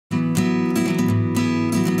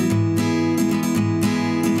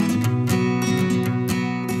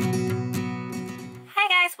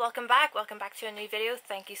welcome back to a new video.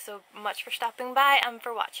 Thank you so much for stopping by and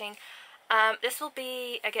for watching. This will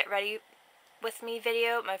be a get ready with me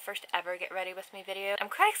video, my first ever get ready with me video. I'm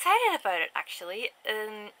quite excited about it actually.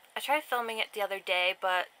 I tried filming it the other day,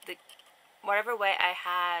 but whatever way I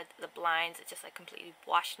had the blinds, it just like completely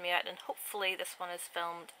washed me out, and hopefully this one is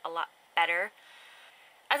filmed a lot better.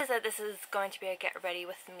 As I said, this is going to be a get ready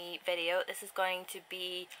with me video. This is going to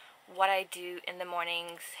be what I do in the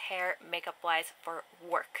mornings, hair, makeup wise, for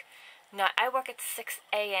work. Now I work at 6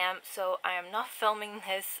 AM, so I am not filming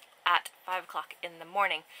this at 5 o'clock in the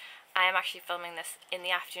morning. I am actually filming this in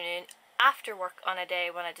the afternoon after work on a day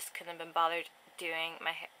when I just couldn't have been bothered doing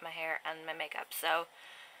my hair and my makeup. So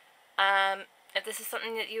if this is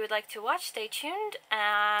something that you would like to watch, stay tuned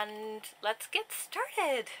and let's get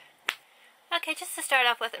started. Okay, just to start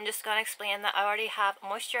off with, I'm just going to explain that I already have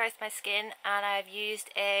moisturized my skin, and I've used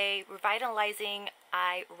a Revitalising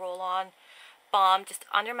eye roll-on balm just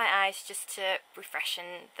under my eyes just to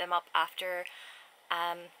refreshen them up after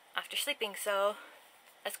sleeping. So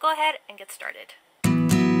let's go ahead and get started.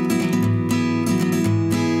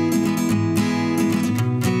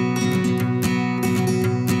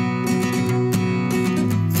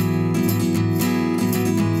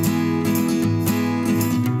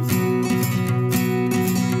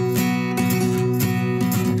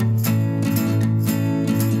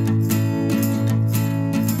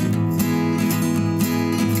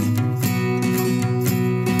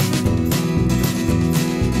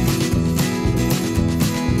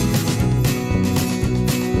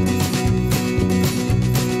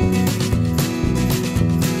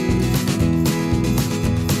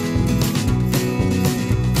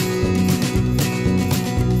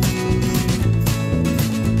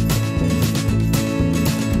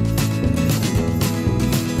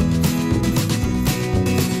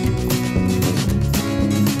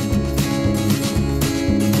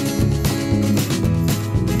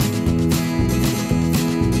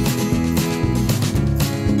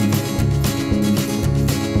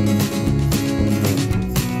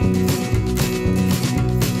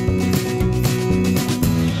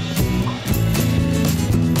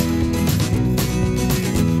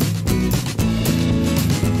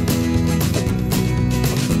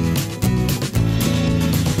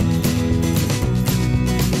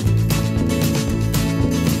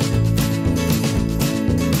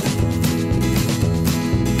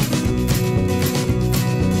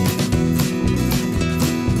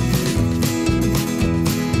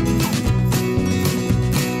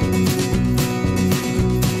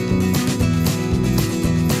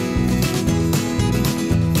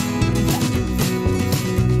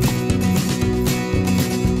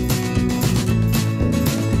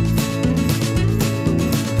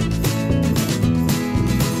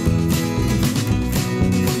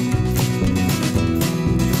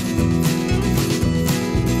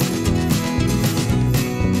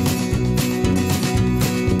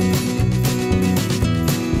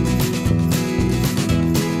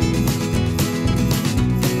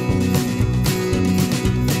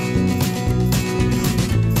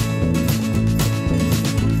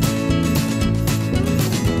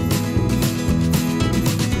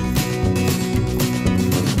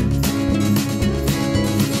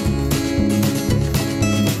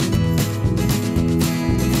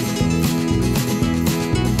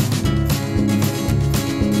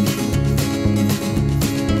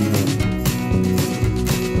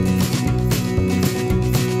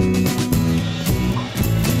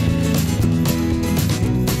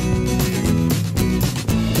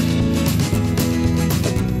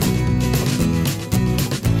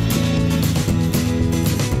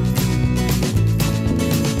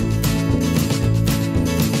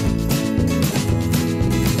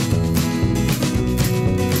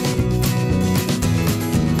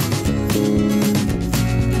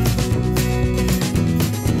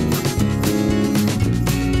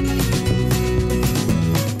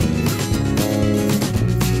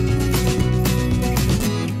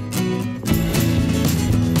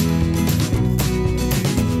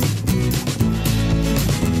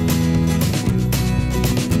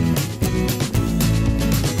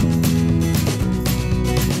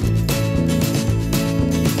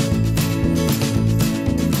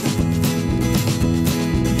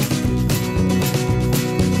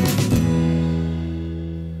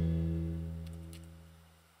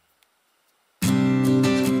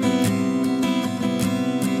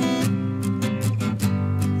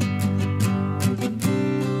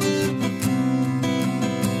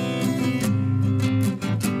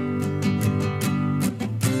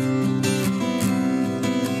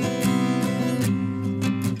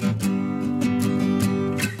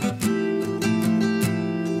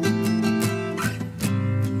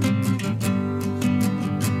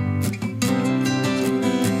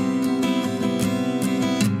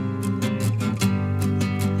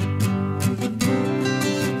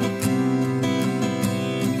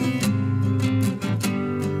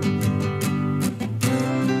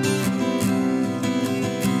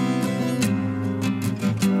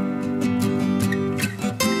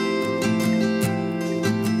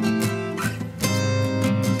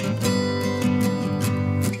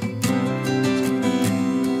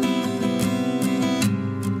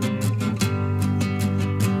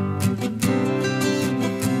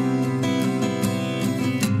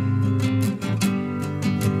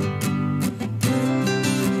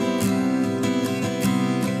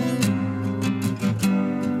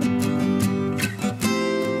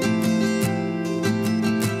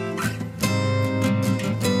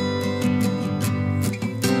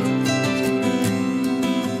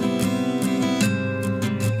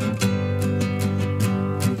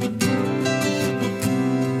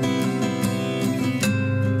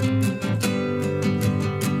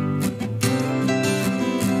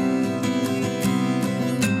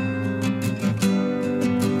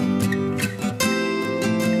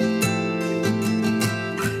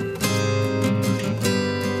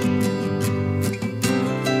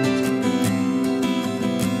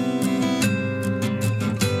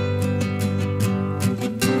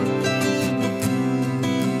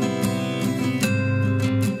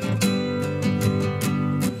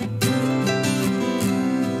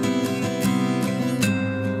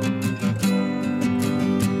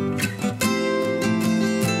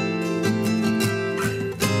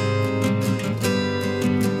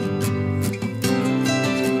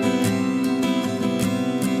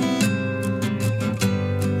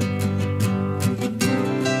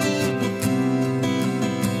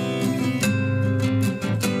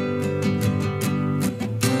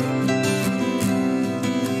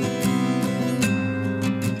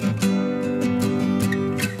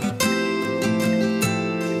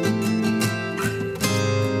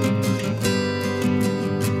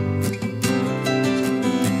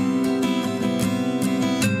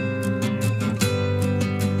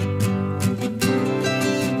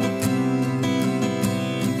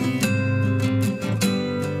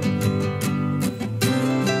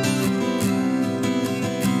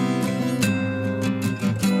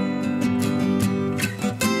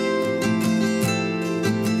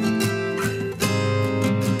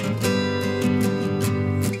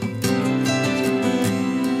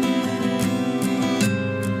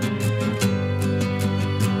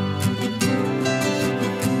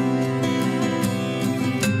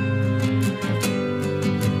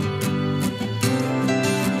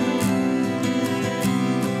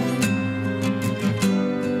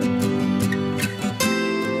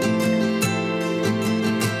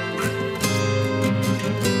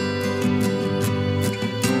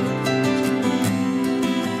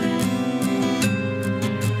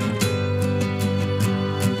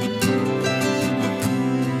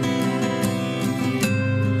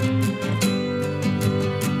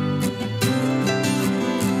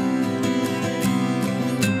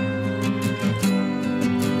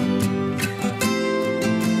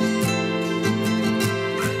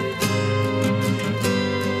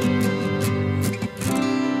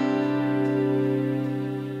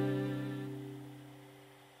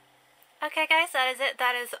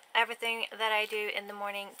 everything that I do in the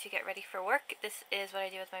morning to get ready for work. This is what I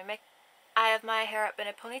do with my makeup. I have my hair up in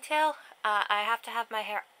a ponytail. I have to have my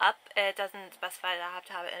hair up. It doesn't specify that I have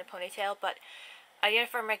to have it in a ponytail, but a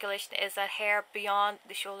uniform regulation is that hair beyond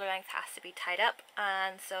the shoulder length has to be tied up,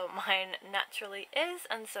 and so mine naturally is,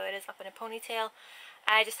 and so it is up in a ponytail.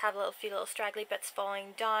 I just have a few little straggly bits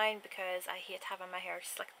falling down because I hate having my hair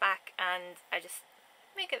slicked back, and I just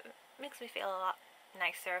makes me feel a lot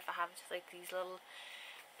nicer if I have just like these little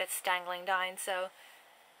bits dangling down. So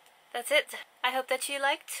that's it. I hope that you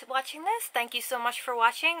liked watching this. Thank you so much for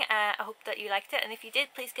watching. I hope that you liked it, and if you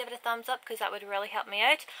did, please give it a thumbs up because that would really help me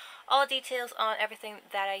out. All details on everything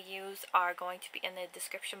that I use are going to be in the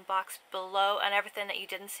description box below, and everything that you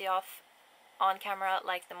didn't see off on camera,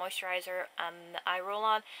 like the moisturizer and the eye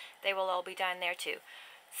roll-on, they will all be down there too.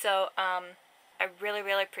 So I really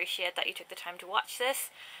appreciate that you took the time to watch this,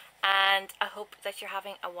 and I hope that you're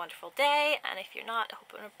having a wonderful day, and if you're not, I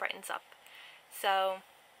hope it brightens up. So,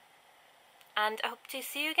 and I hope to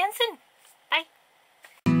see you again soon.